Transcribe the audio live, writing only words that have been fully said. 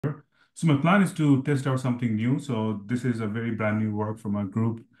So my plan is to test out something new. So this is a very brand new work from our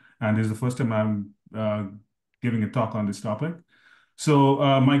group, and this is the first time I'm giving a talk on this topic. So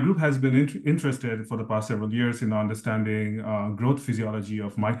my group has been interested for the past several years in understanding growth physiology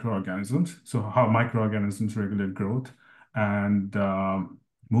of microorganisms. So how microorganisms regulate growth and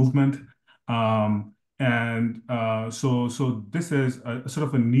movement. So this is a sort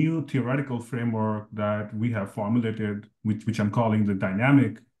of a new theoretical framework that we have formulated, which I'm calling the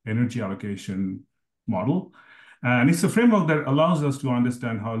dynamic energy allocation model. And it's a framework that allows us to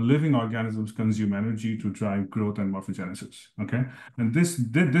understand how living organisms consume energy to drive growth and morphogenesis. Okay. And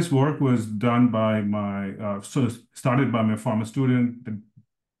this work was done by started by my former student,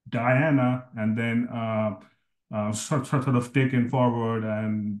 Diana, and then sort of taken forward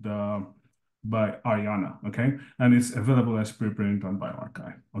and by Ariana, okay? And it's available as preprint on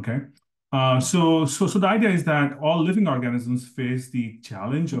bioRxiv, okay? So the idea is that all living organisms face the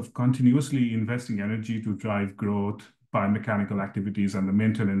challenge of continuously investing energy to drive growth by mechanical activities and the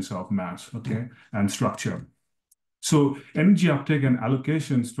maintenance of mass, okay, and structure. So energy uptake and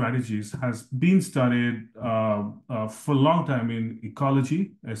allocation strategies has been studied for a long time in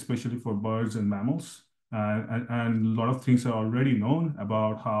ecology, especially for birds and mammals. And a lot of things are already known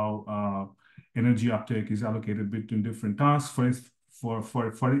about how energy uptake is allocated between different tasks. For instance,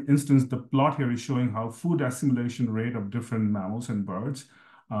 the plot here is showing how food assimilation rate of different mammals and birds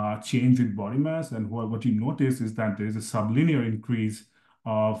change with body mass. And what you notice is that there is a sublinear increase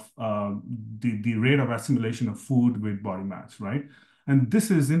of the rate of assimilation of food with body mass, right? And this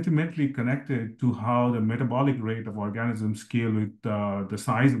is intimately connected to how the metabolic rate of organisms scale with the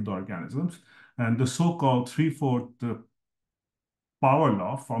size of the organisms. And the so-called three-fourth power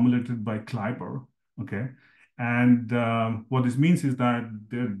law formulated by Kleiber, okay? And what this means is that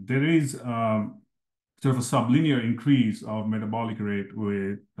there is sort of a sublinear increase of metabolic rate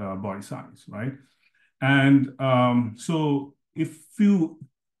with body size, right? And so if you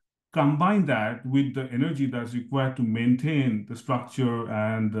combine that with the energy that's required to maintain the structure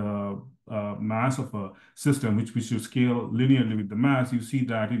and the mass of a system, which we should scale linearly with the mass, you see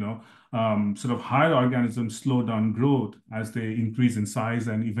that, sort of higher organisms slow down growth as they increase in size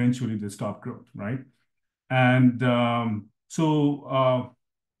and eventually they stop growth, right? And a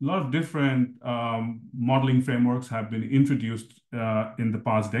lot of different modeling frameworks have been introduced in the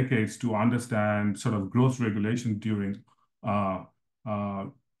past decades to understand sort of growth regulation during uh, uh,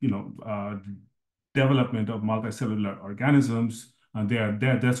 you know, uh, development of multicellular organisms. And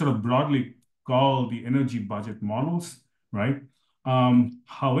they're sort of broadly called the energy budget models, right?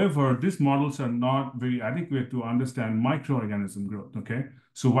 However, these models are not very adequate to understand microorganism growth, okay?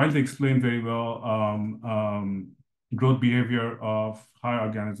 So while they explain very well growth behavior of higher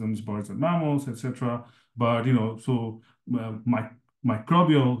organisms, birds and mammals, etc., but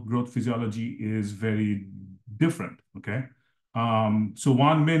microbial growth physiology is very different, okay? So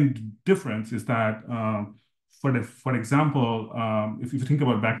one main difference is that, for example, if you think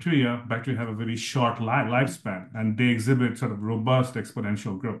about bacteria have a very short lifespan, and they exhibit sort of robust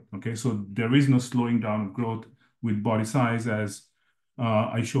exponential growth. Okay, so there is no slowing down of growth with body size, as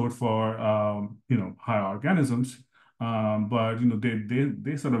I showed for higher organisms, but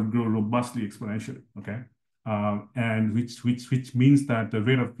they sort of grow robustly exponentially. Okay. And which means that the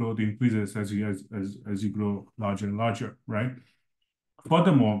rate of growth increases as you grow larger and larger, right?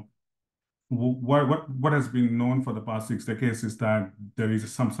 Furthermore, what has been known for the past 6 decades is that there is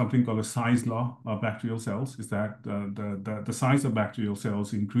something called a size law of bacterial cells. Is that the size of bacterial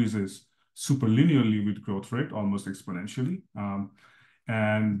cells increases superlinearly with growth rate, almost exponentially.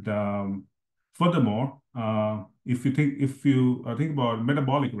 And furthermore, if you think about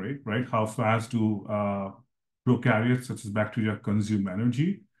metabolic rate, right? How fast do prokaryotes such as bacteria consume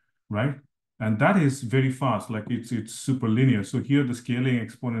energy, right? And that is very fast, like it's super linear. So here the scaling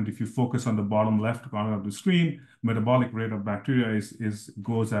exponent, if you focus on the bottom left corner of the screen, metabolic rate of bacteria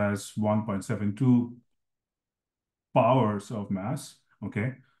goes as 1.72 powers of mass,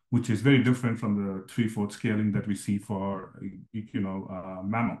 okay, which is very different from the three-fourth scaling that we see for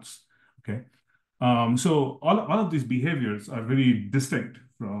mammals, okay. So all of these behaviors are very distinct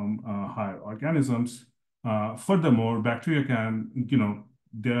from higher organisms. Furthermore, bacteria can,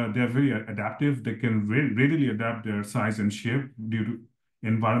 they're very adaptive. They can readily adapt their size and shape due to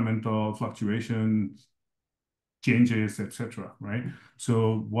environmental fluctuations, changes, etc. Right?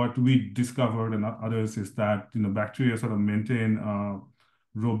 So what we discovered and others is that bacteria sort of maintain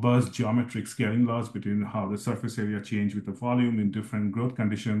robust geometric scaling laws between how the surface area change with the volume in different growth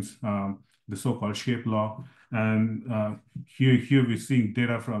conditions, the so-called shape law. And here we're seeing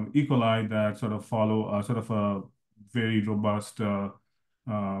data from E. coli that sort of follow sort of a very robust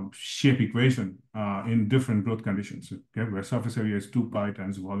shape equation in different growth conditions, okay, where surface area is 2 pi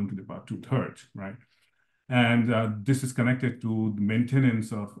times volume to the power 2/3, right? And this is connected to the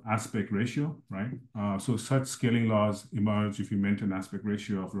maintenance of aspect ratio, right? So such scaling laws emerge if you maintain aspect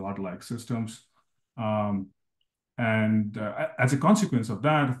ratio of rod-like systems. And as a consequence of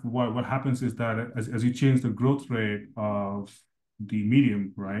that, what happens is that as you change the growth rate of the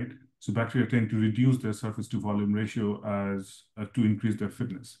medium, right? So bacteria tend to reduce their surface to volume ratio as to increase their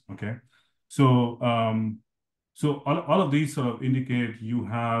fitness, okay? So so all of these sort of indicate you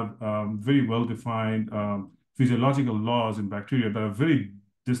have very well-defined physiological laws in bacteria that are very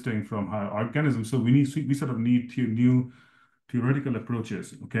distinct from higher organisms. So we sort of need new theoretical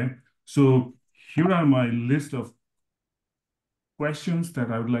approaches, okay? So here are my list of questions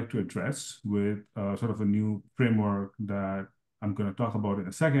that I would like to address with sort of a new framework that I'm going to talk about in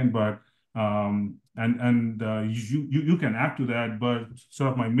a second, but you can add to that, but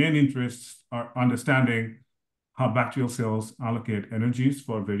sort of my main interests are understanding how bacterial cells allocate energies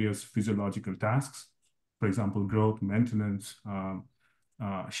for various physiological tasks, for example, growth, maintenance,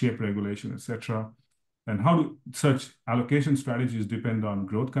 shape regulation, etc. And how do such allocation strategies depend on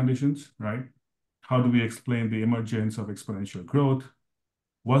growth conditions, right? How do we explain the emergence of exponential growth?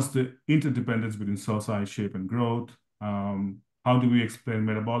 What's the interdependence between cell size, shape, and growth? How do we explain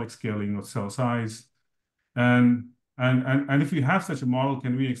metabolic scaling of cell size? And if we have such a model,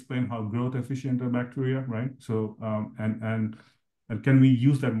 can we explain how growth efficient are bacteria, right? So and can we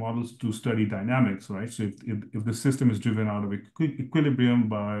use that models to study dynamics, right? So if the system is driven out of equilibrium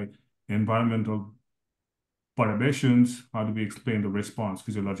by environmental perturbations, how do we explain the response,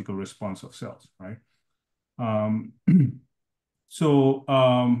 physiological response of cells, right? Um, so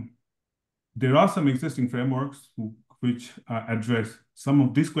there are some existing frameworks which address some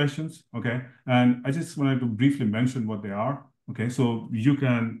of these questions, okay? And I just wanted to briefly mention what they are, okay? So you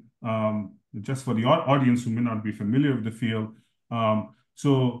can, just for the audience who may not be familiar with the field,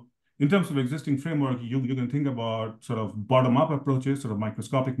 so in terms of existing framework, you can think about sort of bottom-up approaches, sort of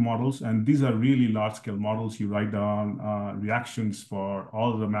microscopic models, and these are really large-scale models. You write down reactions for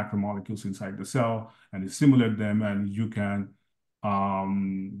all the macromolecules inside the cell, and you simulate them, and you can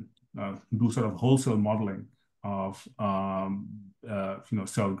do sort of wholesale modeling of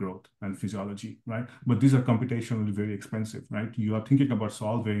cell growth and physiology, right? But these are computationally very expensive, right? You are thinking about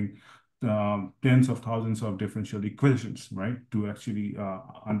solving tens of thousands of differential equations, right, to actually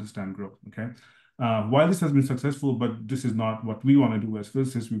understand growth, okay? While this has been successful, but this is not what we want to do as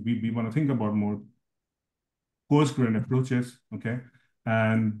physicists. We want to think about more coarse-grained approaches, okay?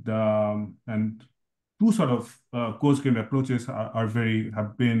 And two sort of coarse-grained approaches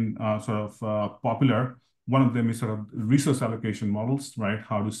have been sort of popular. One of them is sort of resource allocation models, right?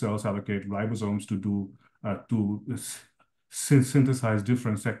 How do cells allocate ribosomes to synthesize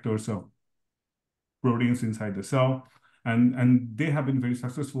different sectors of proteins inside the cell. And they have been very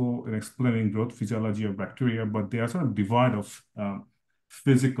successful in explaining growth physiology of bacteria, but they are sort of devoid of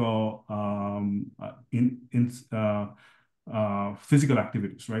physical physical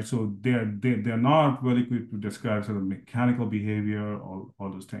activities, right? So they're not well equipped to describe sort of mechanical behavior, all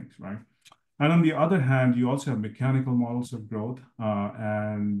those things, right? And on the other hand, you also have mechanical models of growth,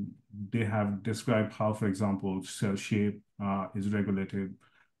 and they have described how, for example, cell shape is regulated,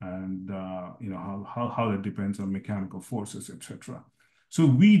 and how that depends on mechanical forces, etc. So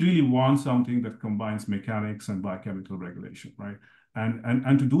we really want something that combines mechanics and biochemical regulation, right?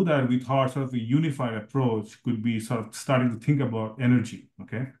 And to do that, we thought sort of a unified approach could be sort of starting to think about energy,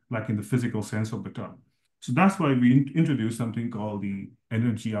 okay, like in the physical sense of the term. So that's why we introduced something called the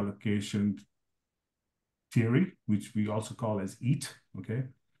energy allocation theory, which we also call as EAT, okay?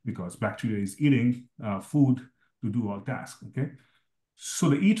 Because bacteria is eating food to do all tasks, okay? So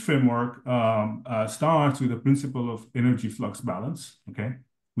the EAT framework starts with the principle of energy flux balance, okay?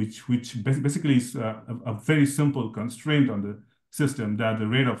 Which basically is a very simple constraint on the system that the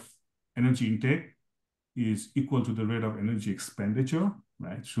rate of energy intake is equal to the rate of energy expenditure,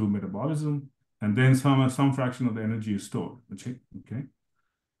 right, through metabolism, and then some fraction of the energy is stored, okay?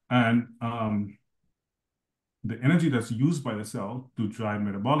 And the energy that's used by the cell to drive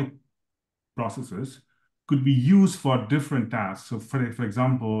metabolic processes could be used for different tasks. So for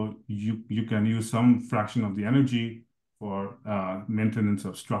example, you can use some fraction of the energy for maintenance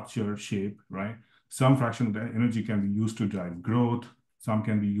of structure, shape, right? Some fraction of the energy can be used to drive growth. Some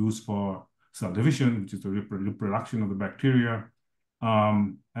can be used for cell division, which is the reproduction of the bacteria.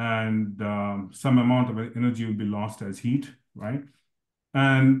 Some amount of energy will be lost as heat, right?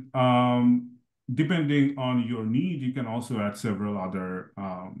 And depending on your need, you can also add several other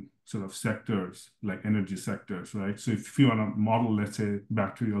sort of sectors, like energy sectors, right? So if you want to model, let's say,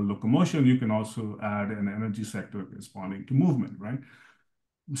 bacterial locomotion, you can also add an energy sector corresponding to movement, right?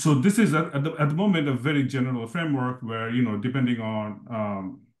 So this is at the moment a very general framework where, depending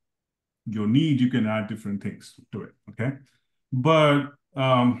on your need, you can add different things to it, okay? But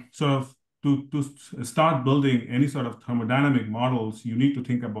sort of to start building any sort of thermodynamic models, you need to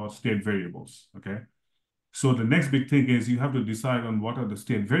think about state variables, okay? So the next big thing is you have to decide on what are the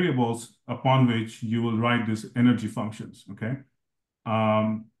state variables upon which you will write these energy functions, okay?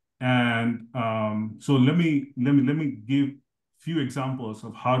 Um, so let me give few examples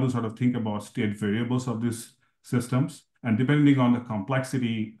of how to sort of think about state variables of these systems. And depending on the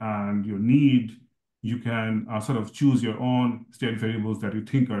complexity and your need, you can sort of choose your own state variables that you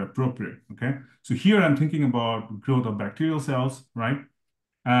think are appropriate, okay? So here I'm thinking about growth of bacterial cells, right?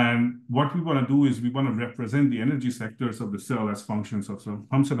 And what we want to do is we want to represent the energy sectors of the cell as functions of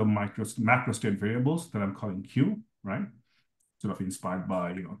some sort of macro state variables that I'm calling Q, right? Sort of inspired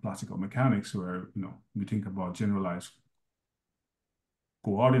by, classical mechanics, where, we think about generalized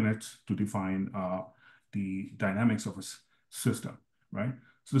coordinates to define the dynamics of a system, right?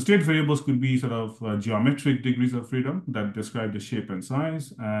 So the state variables could be sort of geometric degrees of freedom that describe the shape and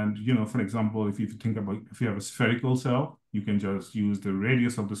size. And, for example, if you have a spherical cell, you can just use the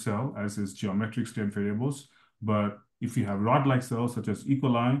radius of the cell as its geometric state variables. But if you have rod-like cells such as E.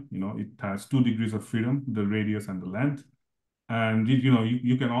 coli, it has 2 degrees of freedom, the radius and the length. And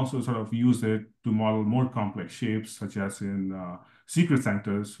you can also sort of use it to model more complex shapes, such as in secret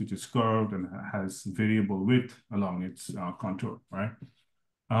centers, which is curved and has variable width along its contour, right?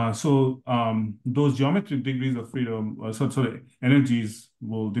 Those geometric degrees of freedom, so the energies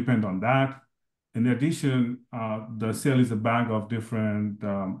will depend on that. In addition, the cell is a bag of different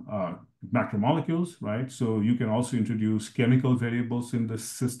macromolecules, right? So you can also introduce chemical variables in the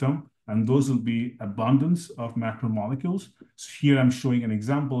system, and those will be abundance of macromolecules. So here I'm showing an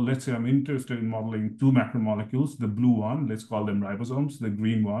example. Let's say I'm interested in modeling 2 macromolecules, the blue one, let's call them ribosomes, the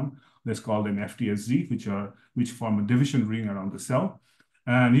green one, let's call them FTSZ, which form a division ring around the cell.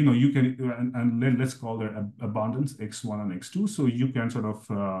 And you can let's call their abundance x1 and x2. So you can sort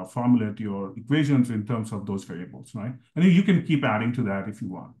of formulate your equations in terms of those variables, right? And you can keep adding to that if you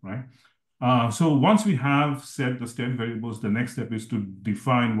want, right? So once we have set the state variables, the next step is to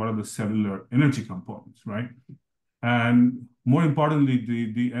define what are the cellular energy components, right? And more importantly,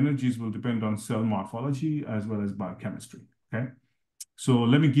 the energies will depend on cell morphology as well as biochemistry, okay? So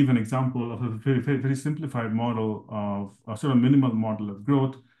let me give an example of a very, very, very simplified model of a sort of minimal model of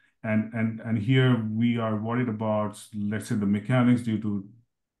growth. And here we are worried about, let's say, the mechanics due to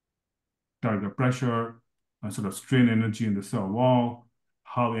target pressure, sort of strain energy in the cell wall,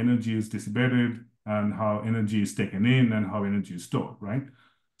 how energy is dissipated, and how energy is taken in, and how energy is stored, right?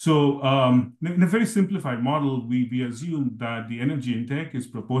 So in a very simplified model, we assume that the energy intake is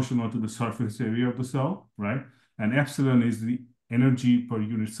proportional to the surface area of the cell, right? And epsilon is the energy per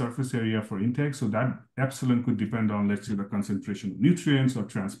unit surface area for intake. So that epsilon could depend on, let's say, the concentration of nutrients or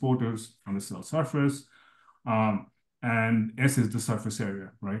transporters on the cell surface. And S is the surface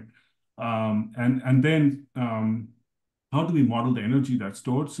area, right? And then how do we model the energy that's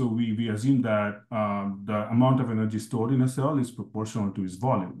stored? So we assume that the amount of energy stored in a cell is proportional to its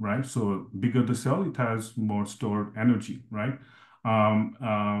volume, right? So bigger the cell, it has more stored energy, right?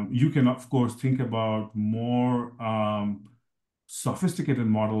 You can, of course, think about more sophisticated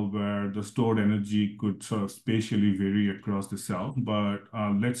model where the stored energy could sort of spatially vary across the cell. But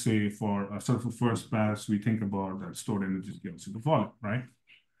let's say for a sort of a first pass, we think about that stored energy gives you the volume, right?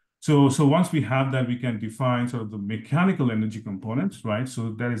 So once we have that, we can define sort of the mechanical energy components, right?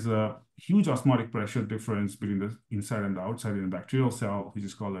 So there is a huge osmotic pressure difference between the inside and the outside in a bacterial cell, which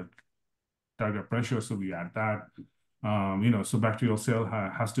is called a target pressure. So we add that. So bacterial cell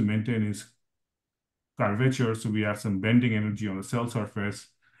has to maintain its curvature. So we have some bending energy on the cell surface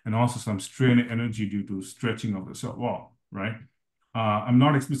and also some strain energy due to stretching of the cell wall, right? I'm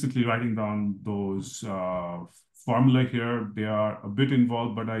not explicitly writing down those formula here. They are a bit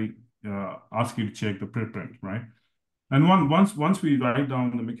involved, but I ask you to check the preprint, right? And once we write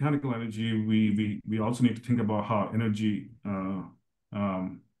down the mechanical energy, we also need to think about how energy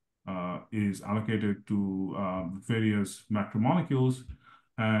is allocated to various macromolecules.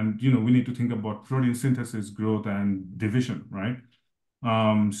 And, we need to think about protein synthesis, growth, and division, right?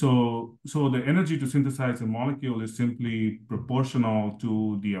 So the energy to synthesize a molecule is simply proportional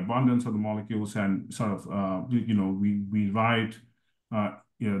to the abundance of the molecules, and sort of, we write,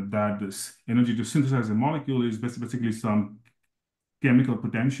 that this energy to synthesize a molecule is basically some chemical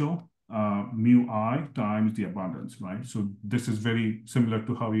potential mu I times the abundance, right? So this is very similar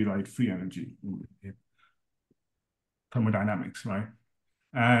to how we write free energy in thermodynamics, right?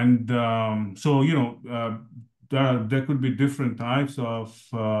 And so, there could be different types of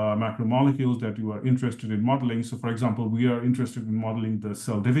macromolecules that you are interested in modeling. So, for example, we are interested in modeling the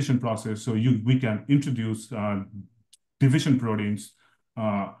cell division process. So we can introduce division proteins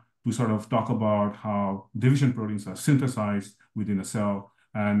to sort of talk about how division proteins are synthesized within a cell.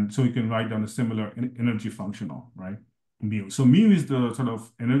 And so you can write down a similar energy functional, right? Mu. So mu is the sort of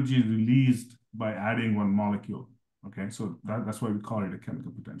energy released by adding one molecule. Okay, so that's why we call it a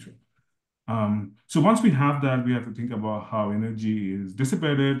chemical potential. So once we have that, we have to think about how energy is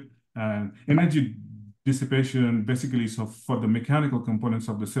dissipated, and energy dissipation basically, so for the mechanical components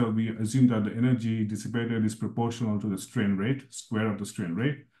of the cell, we assume that the energy dissipated is proportional to the strain rate, square of the strain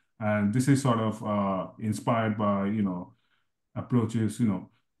rate. And this is sort of inspired by, approaches,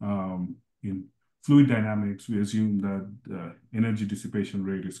 in fluid dynamics, we assume that the energy dissipation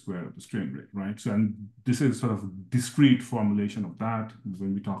rate is square of the strain rate, right? So, and this is sort of discrete formulation of that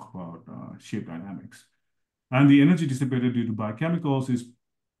when we talk about shape dynamics. And the energy dissipated due to biochemicals is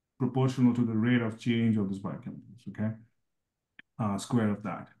proportional to the rate of change of those biochemicals, okay? Square of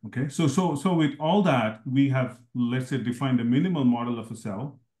that, okay? So with all that, we have, let's say, defined a minimal model of a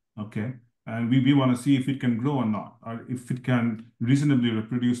cell, okay? And we want to see if it can grow or not, or if it can reasonably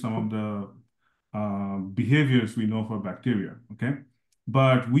reproduce some of the behaviors we know for bacteria, okay?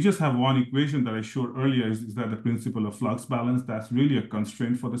 But we just have one equation that I showed earlier is that the principle of flux balance, that's really a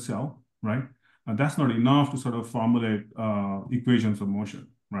constraint for the cell, right? And that's not enough to sort of formulate equations of motion,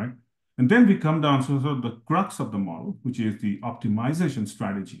 right? And then we come down to sort of the crux of the model, which is the optimization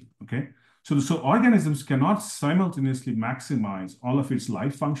strategy, okay? So organisms cannot simultaneously maximize all of its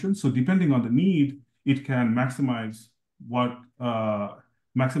life functions. So depending on the need, it can maximize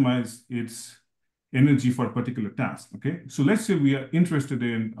its energy for a particular task, okay? So let's say we are interested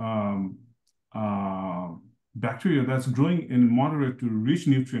in bacteria that's growing in moderate to rich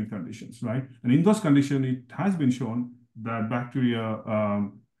nutrient conditions, right? And in those conditions, it has been shown that bacteria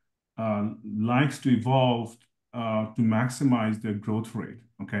likes to evolve to maximize their growth rate,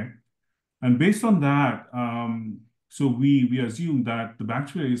 okay? And based on that, so we assume that the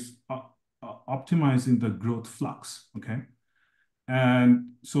bacteria is optimizing the growth flux, okay?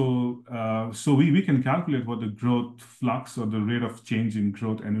 And so we can calculate what the growth flux or the rate of change in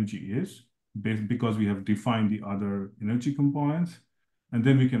growth energy is because we have defined the other energy components. And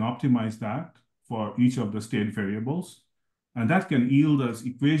then we can optimize that for each of the state variables. And that can yield us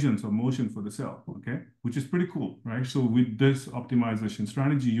equations of motion for the cell, okay? Which is pretty cool, right? So with this optimization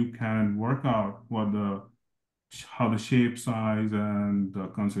strategy, you can work out how the shape, size, and the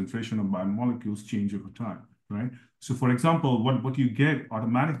concentration of biomolecules change over time, right? So for example, what you get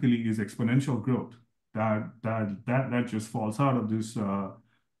automatically is exponential growth. That just falls out of this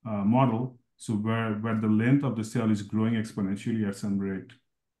model. So where the length of the cell is growing exponentially at some rate,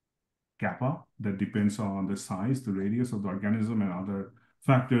 kappa, that depends on the size, the radius of the organism, and other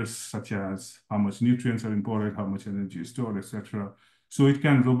factors such as how much nutrients are imported, how much energy is stored, etc. So it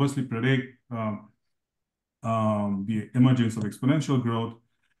can robustly predict the emergence of exponential growth.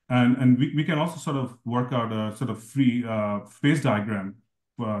 And we can also sort of work out a sort of free phase diagram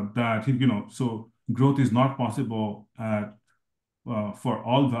that, so growth is not possible for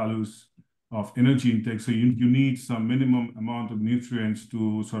all values of energy intake. So you need some minimum amount of nutrients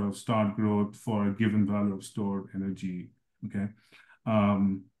to sort of start growth for a given value of stored energy, okay?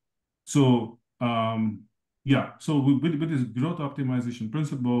 Yeah, so with this growth optimization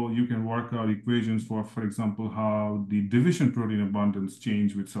principle, you can work out equations for example, how the division protein abundance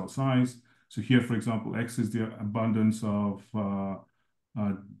change with cell size. So here, for example, X is the abundance of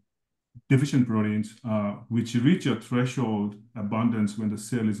division proteins, which reach a threshold abundance when the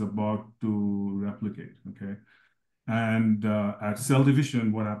cell is about to replicate, okay? And at cell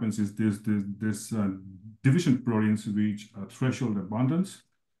division, what happens is this division proteins reach a threshold abundance,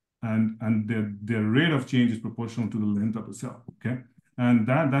 and their rate of change is proportional to the length of the cell, okay? And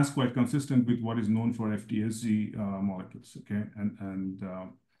that's quite consistent with what is known for FTSG molecules, okay? And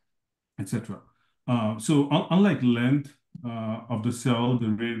etc. So unlike length of the cell, the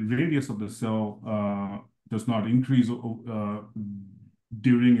radius of the cell does not increase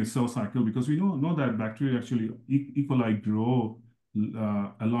during a cell cycle, because we know that bacteria actually E. coli grow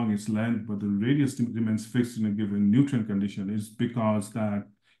along its length, but the radius remains fixed in a given nutrient condition. Is because that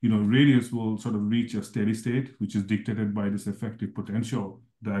radius will sort of reach a steady state, which is dictated by this effective potential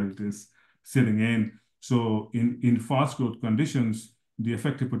that it is sitting in. So in fast growth conditions, the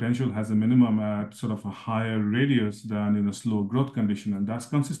effective potential has a minimum at sort of a higher radius than in a slow growth condition. And that's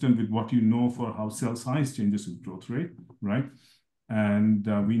consistent with what you know for how cell size changes with growth rate, right? And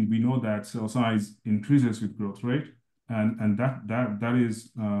we know that cell size increases with growth rate. And that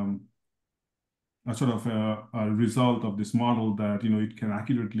is a sort of a result of this model that, it can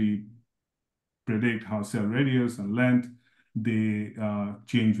accurately predict how cell radius and length they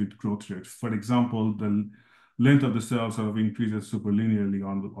change with growth rate. For example, the length of the cell sort of increases superlinearly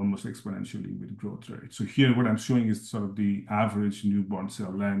almost exponentially with growth rate. So here, what I'm showing is sort of the average newborn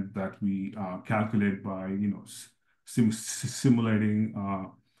cell length that we calculate by simulating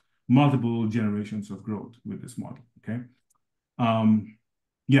multiple generations of growth with this model. Okay.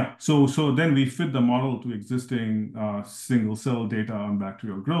 Yeah, so then we fit the model to existing single cell data on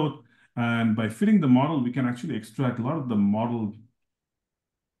bacterial growth. And by fitting the model, we can actually extract a lot of the model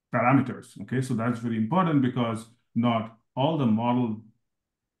parameters. Okay, so that's very important because not all the model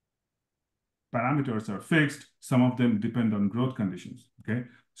parameters are fixed. Some of them depend on growth conditions. Okay,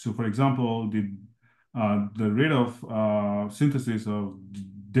 so for example, the rate of synthesis of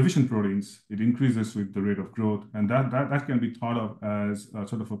division proteins, it increases with the rate of growth, and that can be thought of as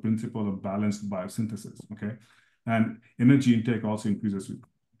sort of a principle of balanced biosynthesis. Okay, and energy intake also increases with.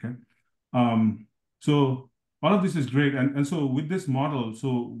 Okay, so all of this is great, and so with this model,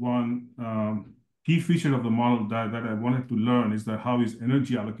 so one key feature of the model that I wanted to learn is that how is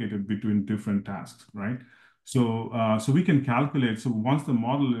energy allocated between different tasks, right? So we can calculate. So once the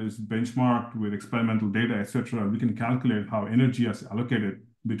model is benchmarked with experimental data, etc., we can calculate how energy is allocated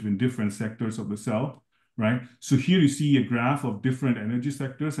between different sectors of the cell, right? So here you see a graph of different energy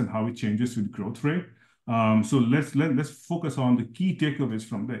sectors and how it changes with growth rate. So let's focus on the key takeaways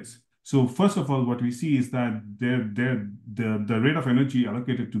from this. So first of all, what we see is that the rate of energy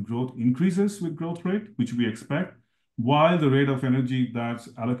allocated to growth increases with growth rate, which we expect, while the rate of energy that's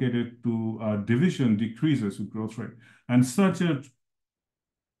allocated to division decreases with growth rate. And such a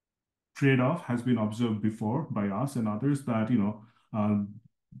trade-off has been observed before by us and others that,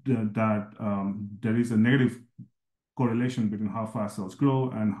 there is a negative correlation between how fast cells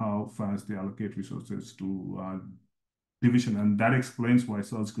grow and how fast they allocate resources to division. And that explains why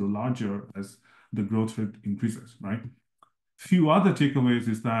cells grow larger as the growth rate increases, right? Few other takeaways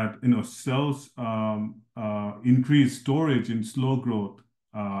is that cells increase storage in slow growth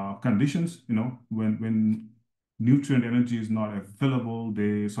conditions. When nutrient energy is not available,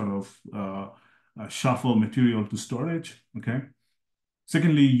 they sort of shuffle material to storage. Okay.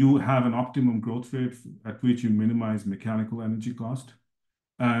 Secondly, you have an optimum growth rate at which you minimize mechanical energy cost.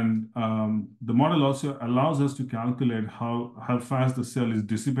 And the model also allows us to calculate how fast the cell is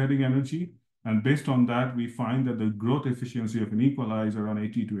dissipating energy. And based on that, we find that the growth efficiency of an equalizer around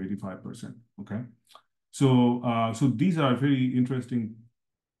 80 to 85%. Okay, so these are very interesting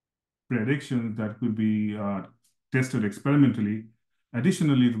predictions that could be tested experimentally.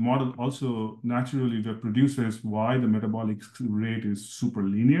 Additionally, the model also naturally reproduces why the metabolic rate is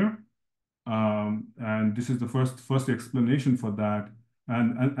superlinear, and this is the first explanation for that.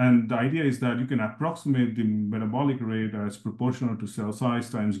 And the idea is that you can approximate the metabolic rate as proportional to cell size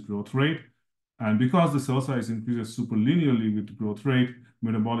times growth rate. And because the cell size increases superlinearly with growth rate,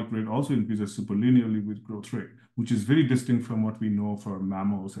 metabolic rate also increases superlinearly with growth rate, which is very distinct from what we know for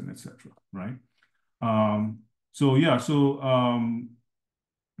mammals and etc. Right? So yeah,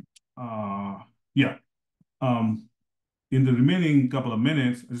 yeah. In the remaining couple of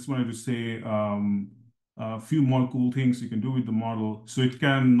minutes, I just wanted to say a few more cool things you can do with the model. So it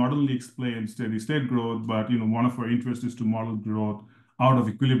can not only explain steady state growth, but one of our interests is to model growth out of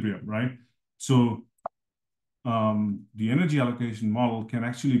equilibrium, right? So the energy allocation model can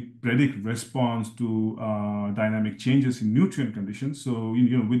actually predict response to dynamic changes in nutrient conditions. So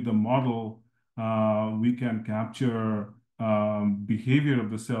with the model, we can capture behavior of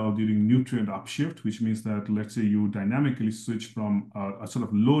the cell during nutrient upshift, which means that, let's say you dynamically switch from a sort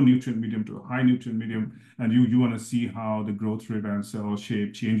of low nutrient medium to a high nutrient medium, and you want to see how the growth rate and cell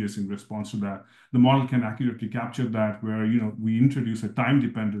shape changes in response to that. The model can accurately capture that, where we introduce a time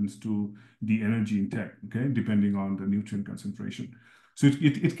dependence to the energy intake, okay, depending on the nutrient concentration. So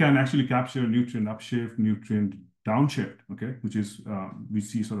it can actually capture nutrient upshift, nutrient downshift, okay, which is we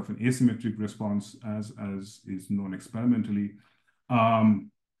see sort of an asymmetric response as is known experimentally.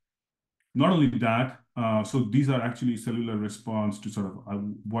 Not only that, so these are actually cellular response to sort of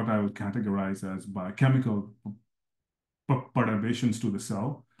what I would categorize as biochemical perturbations to the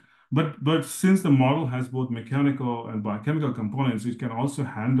cell. But since the model has both mechanical and biochemical components, it can also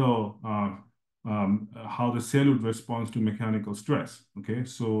handle how the cell would respond to mechanical stress. Okay,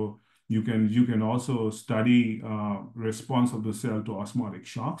 so You can also study response of the cell to osmotic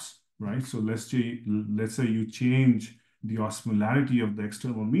shocks, right? So let's say you change the osmolarity of the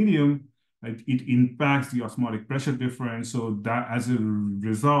external medium, right? It impacts the osmotic pressure difference. So that as a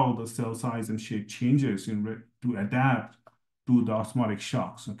result, the cell size and shape changes to adapt to the osmotic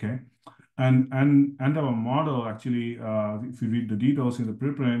shocks. Okay. And our model actually, if you read the details in the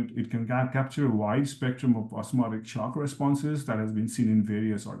preprint, it can capture a wide spectrum of osmotic shock responses that has been seen in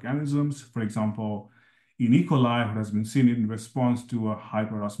various organisms. For example, in E. coli, it has been seen in response to a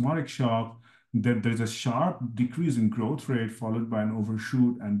hyperosmotic shock, that there's a sharp decrease in growth rate followed by an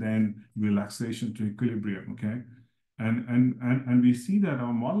overshoot and then relaxation to equilibrium. Okay. And we see that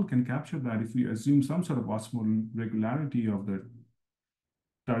our model can capture that if we assume some sort of osmolar regularity of the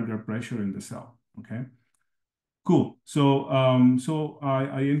target pressure in the cell. Okay, cool. So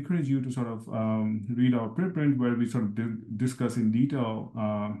I encourage you to sort of read our preprint where we sort of discuss in detail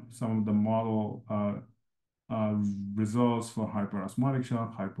some of the model uh, results for hyperosmotic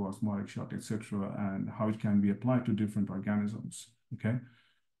shock, hypoosmotic shock, etc., and how it can be applied to different organisms. Okay.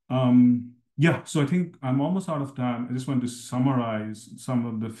 Yeah, so I think I'm almost out of time. I just want to summarize some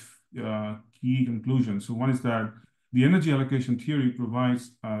of the key conclusions. So one is that the energy allocation theory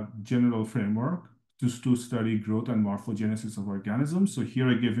provides a general framework to study growth and morphogenesis of organisms. So here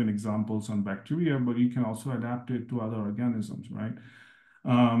I give you examples on bacteria, but you can also adapt it to other organisms, right?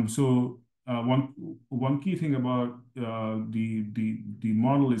 One key thing about the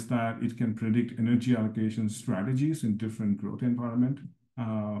model is that it can predict energy allocation strategies in different growth environment.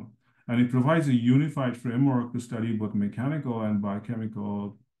 Uh, and it provides a unified framework to study both mechanical and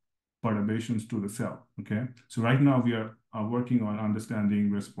biochemical perturbations to the cell. Okay, so right now we are working on understanding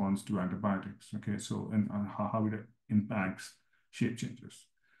response to antibiotics. Okay, so and how it impacts shape changes.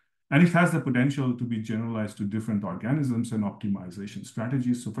 And it has the potential to be generalized to different organisms and optimization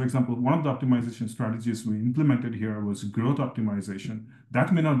strategies. So for example, one of the optimization strategies we implemented here was growth optimization.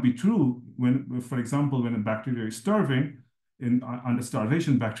 That may not be true when, for example, when a bacteria is starving, under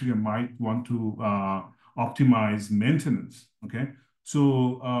starvation, bacteria might want to optimize maintenance, okay?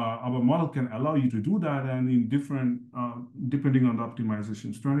 So our model can allow you to do that, and in different, depending on the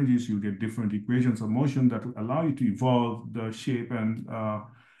optimization strategies, you get different equations of motion that will allow you to evolve the shape and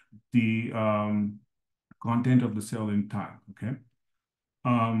the content of the cell in time, okay?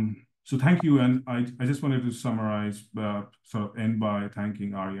 So thank you, and I just wanted to summarize, sort of end by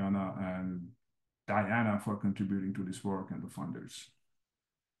thanking Ariana and Diana for contributing to this work and the funders.